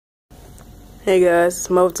Hey guys, it's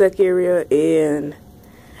Movtech area, and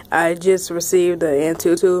I just received the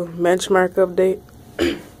AnTuTu Benchmark update.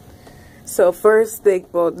 So first, they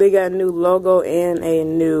got a new logo and a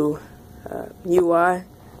new UI.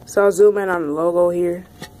 So I'll zoom in on the logo here.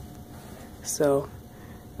 So,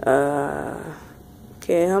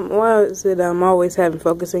 okay, why is it I'm always having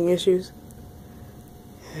focusing issues?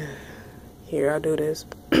 Here, I'll do this.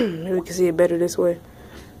 Maybe we can see it better this way.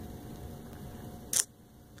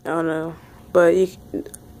 I don't know. But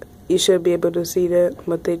you should be able to see that,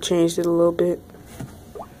 but they changed it a little bit.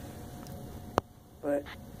 But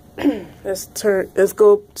let's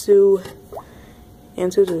go to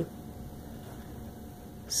AnTuTu.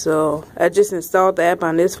 So I just installed the app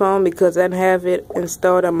on this phone because I didn't have it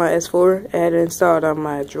installed on my S4. I had it installed on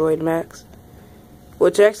my Droid Max,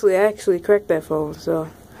 which I actually cracked that phone. So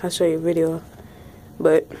I'll show you a video.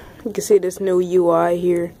 But you can see this new UI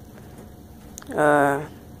here.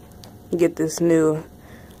 Get this new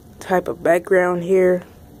type of background here,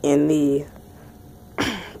 and the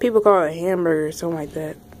people call it hamburger or something like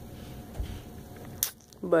that,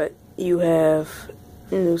 but you have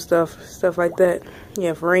new stuff like that. You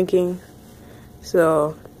have ranking,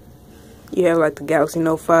 so you have like the Galaxy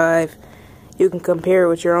Note 5. You can compare it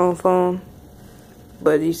with your own phone,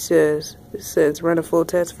 but it says run a full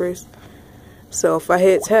test first. So if I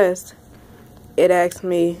hit test, it asks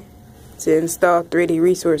me to install 3D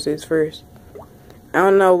resources first. I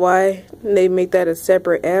don't know why they make that a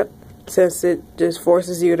separate app, since it just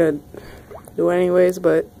forces you to do it anyways,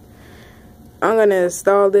 but I'm gonna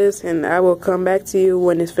install this and I will come back to you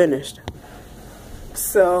when it's finished.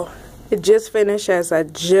 So it just finished, as I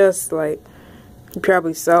just, you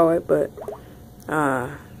probably saw it, but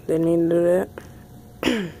didn't mean to do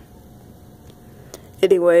that.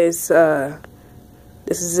 Anyways,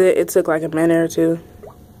 this is it. It took like a minute or two.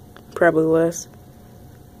 Probably less.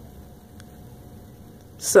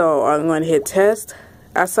 So I'm going to hit test.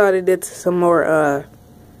 I saw they did some more,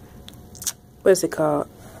 what's it called?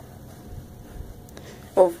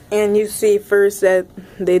 Oh, and you see first that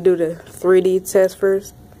they do the 3D test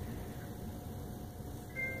first.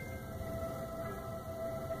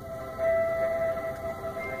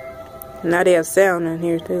 Now they have sound in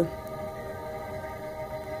here too.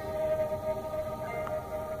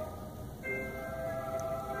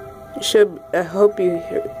 I hope you're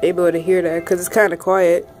able to hear that, because it's kind of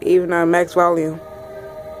quiet, even on max volume.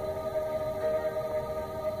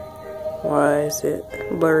 Why is it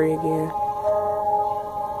blurry again?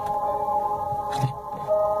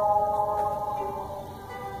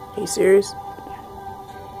 Are you serious?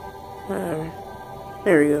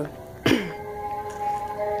 There we go.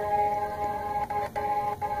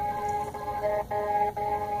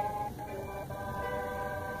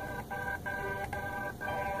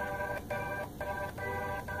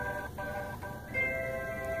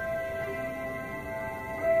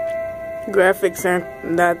 Graphics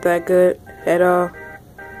aren't not that good at all.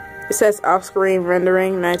 It says off-screen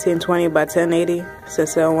rendering 1920 by 1080,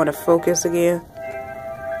 since I don't want to focus again.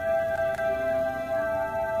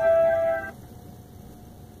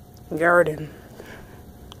 Garden.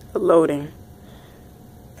 Loading.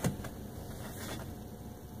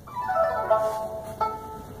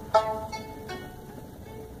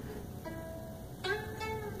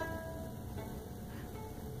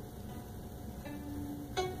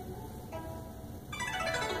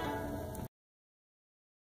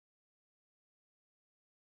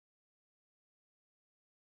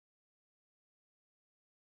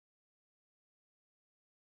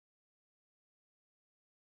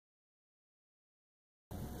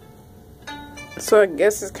 So I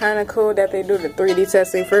guess it's kind of cool that they do the 3D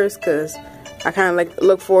testing first, because I kind of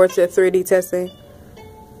look forward to 3D testing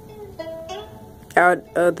out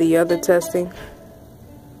of the other testing.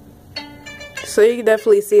 So you can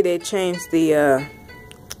definitely see they changed the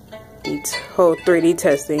whole 3D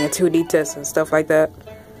testing and 2D testing, stuff like that.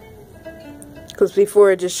 Because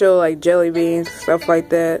before it just showed like jelly beans, stuff like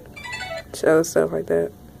that, stuff like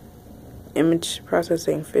that. Image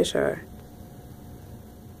processing, fisheye.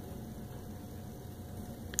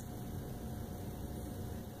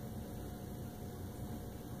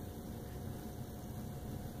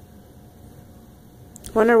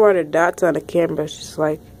 Wonder why the dots on the camera is just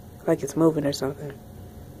like it's moving or something,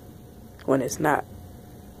 when it's not.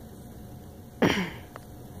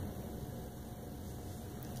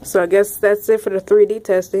 So I guess that's it for the 3D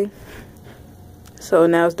testing. So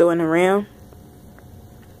now it's doing the RAM.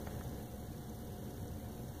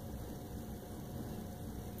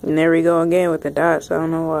 And there we go again with the dots. I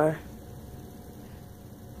don't know why.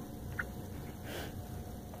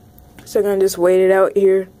 So I'm gonna just wait it out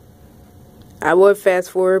here. I would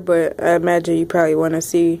fast forward, but I imagine you probably want to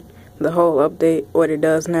see the whole update, what it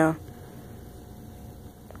does now.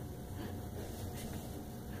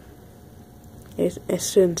 It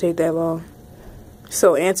shouldn't take that long.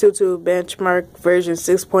 So AnTuTu Benchmark version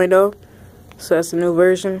 6.0. So that's a new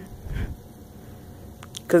version.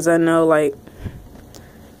 Because I know, like,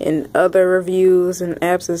 in other reviews and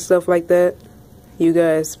apps and stuff like that, you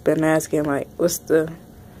guys been asking, like, what's the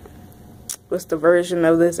version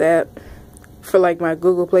of this app for, like, my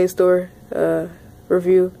Google Play Store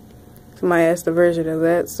review. Somebody asked the version of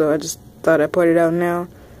that, so I just thought I'd put it out now.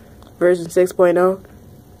 Version 6.0.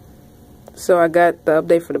 So I got the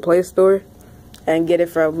update for the Play Store. I didn't get it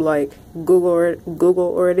from, like, Google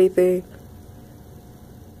or anything.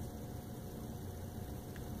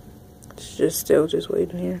 It's still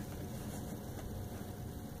waiting here.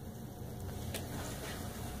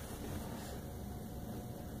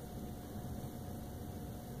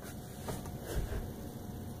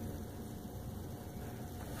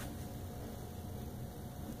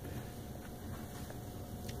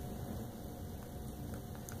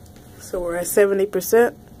 So we're at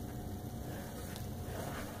 70%.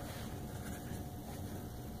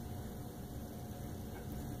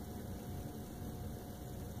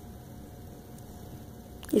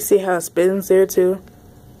 You see how it spins there too?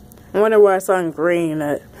 I wonder why it's on green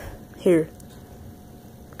here.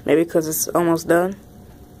 Maybe because it's almost done?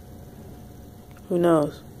 Who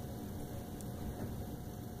knows?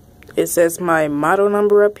 It says my model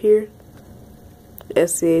number up here.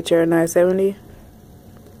 SCHR 970.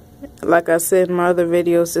 Like I said in my other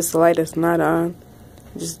videos, this light is not on.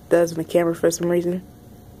 It just does in the camera for some reason.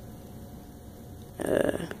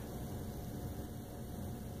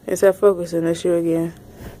 It's that focusing issue again.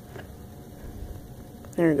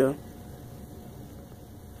 There we go.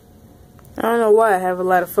 I don't know why I have a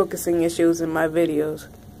lot of focusing issues in my videos.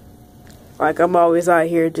 Like, I'm always out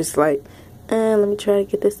here just like, let me try to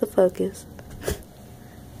get this to focus.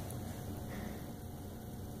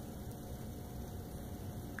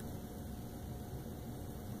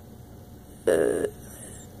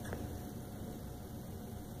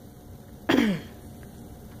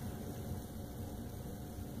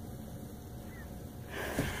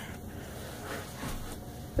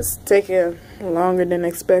 It's taking longer than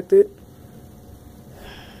expected.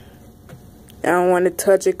 I don't want to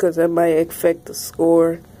touch it because that might affect the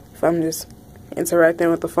score if I'm just interacting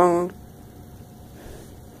with the phone.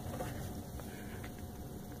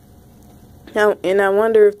 Now, and I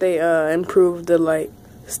wonder if they improved the, like,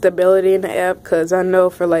 stability in the app, because I know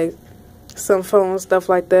for, like, some phones, stuff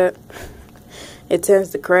like that, it tends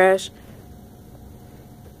to crash.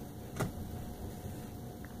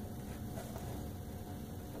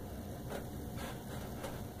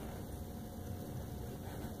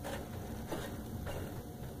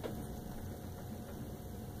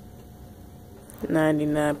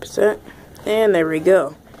 %, and there we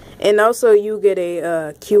go. And also you get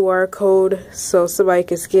a QR code so somebody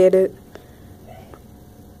can scan it.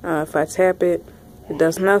 If I tap it, it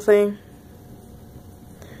does nothing.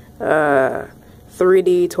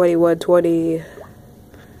 3D 2120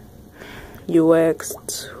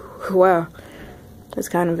 UX. Wow, that's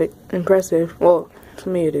kind of impressive. Well, to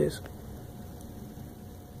me it is.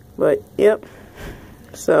 But yep.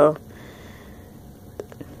 So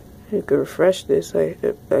you can refresh this, I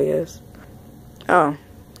guess. Oh,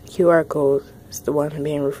 QR code is the one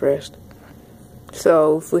being refreshed.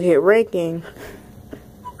 So if we hit ranking,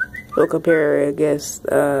 we'll compare, I guess,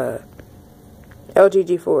 LG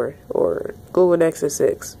G4 or Google Nexus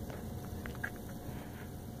 6.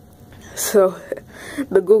 So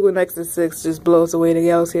the Google Nexus 6 just blows away the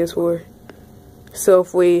Galaxy S4. So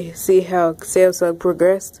if we see how Samsung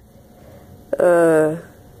progressed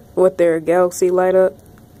with their Galaxy light up,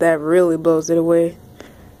 that really blows it away.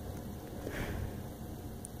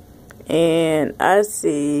 And I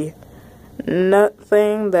see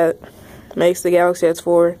nothing that makes the Galaxy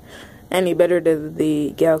S4 any better than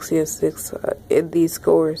the Galaxy S6 in these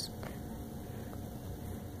scores.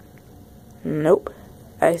 Nope,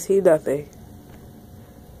 I see nothing.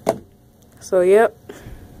 So yep.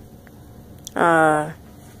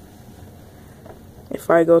 If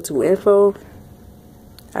I go to info,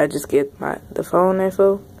 I just get the phone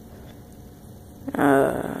info.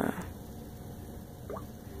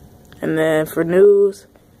 And then for news,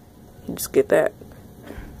 you just get that.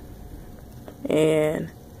 And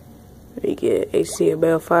we get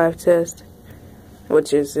HTML5 test,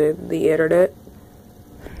 which is the internet.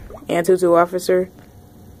 AnTuTu Officer,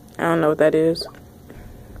 I don't know what that is,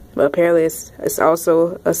 but apparently it's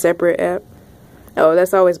also a separate app. Oh,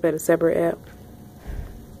 that's always been a separate app.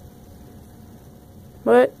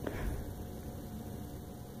 But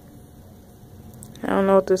I don't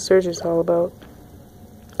know what this search is all about.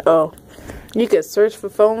 Oh, you could search for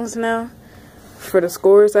phones now for the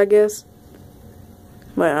scores, I guess.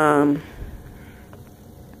 But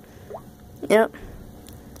yep.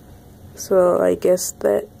 So I guess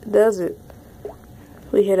that does it.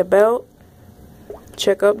 We hit about,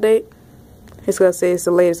 check update. It's gonna say it's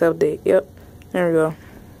the latest update. Yep, there we go.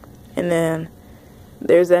 And then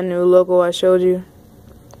there's that new logo I showed you.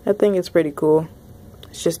 I think it's pretty cool.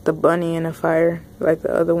 It's just the bunny and a fire like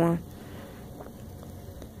the other one.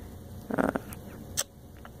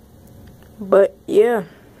 But yeah,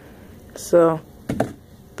 so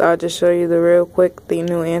thought I'd just show you the real quick the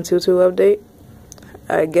new AnTuTu update.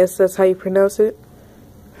 I guess that's how you pronounce it.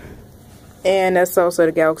 And that's also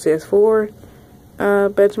the Galaxy S4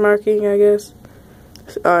 benchmarking, I guess,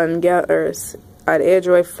 on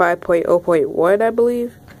Android 5.0.1, I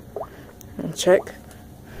believe. Check.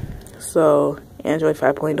 So Android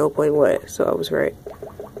 5.0.1. So I was right.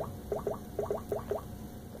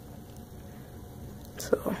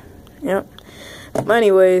 So yep. But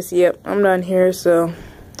anyways, yep, I'm done here. So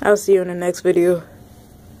I'll see you in the next video.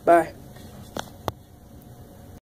 Bye.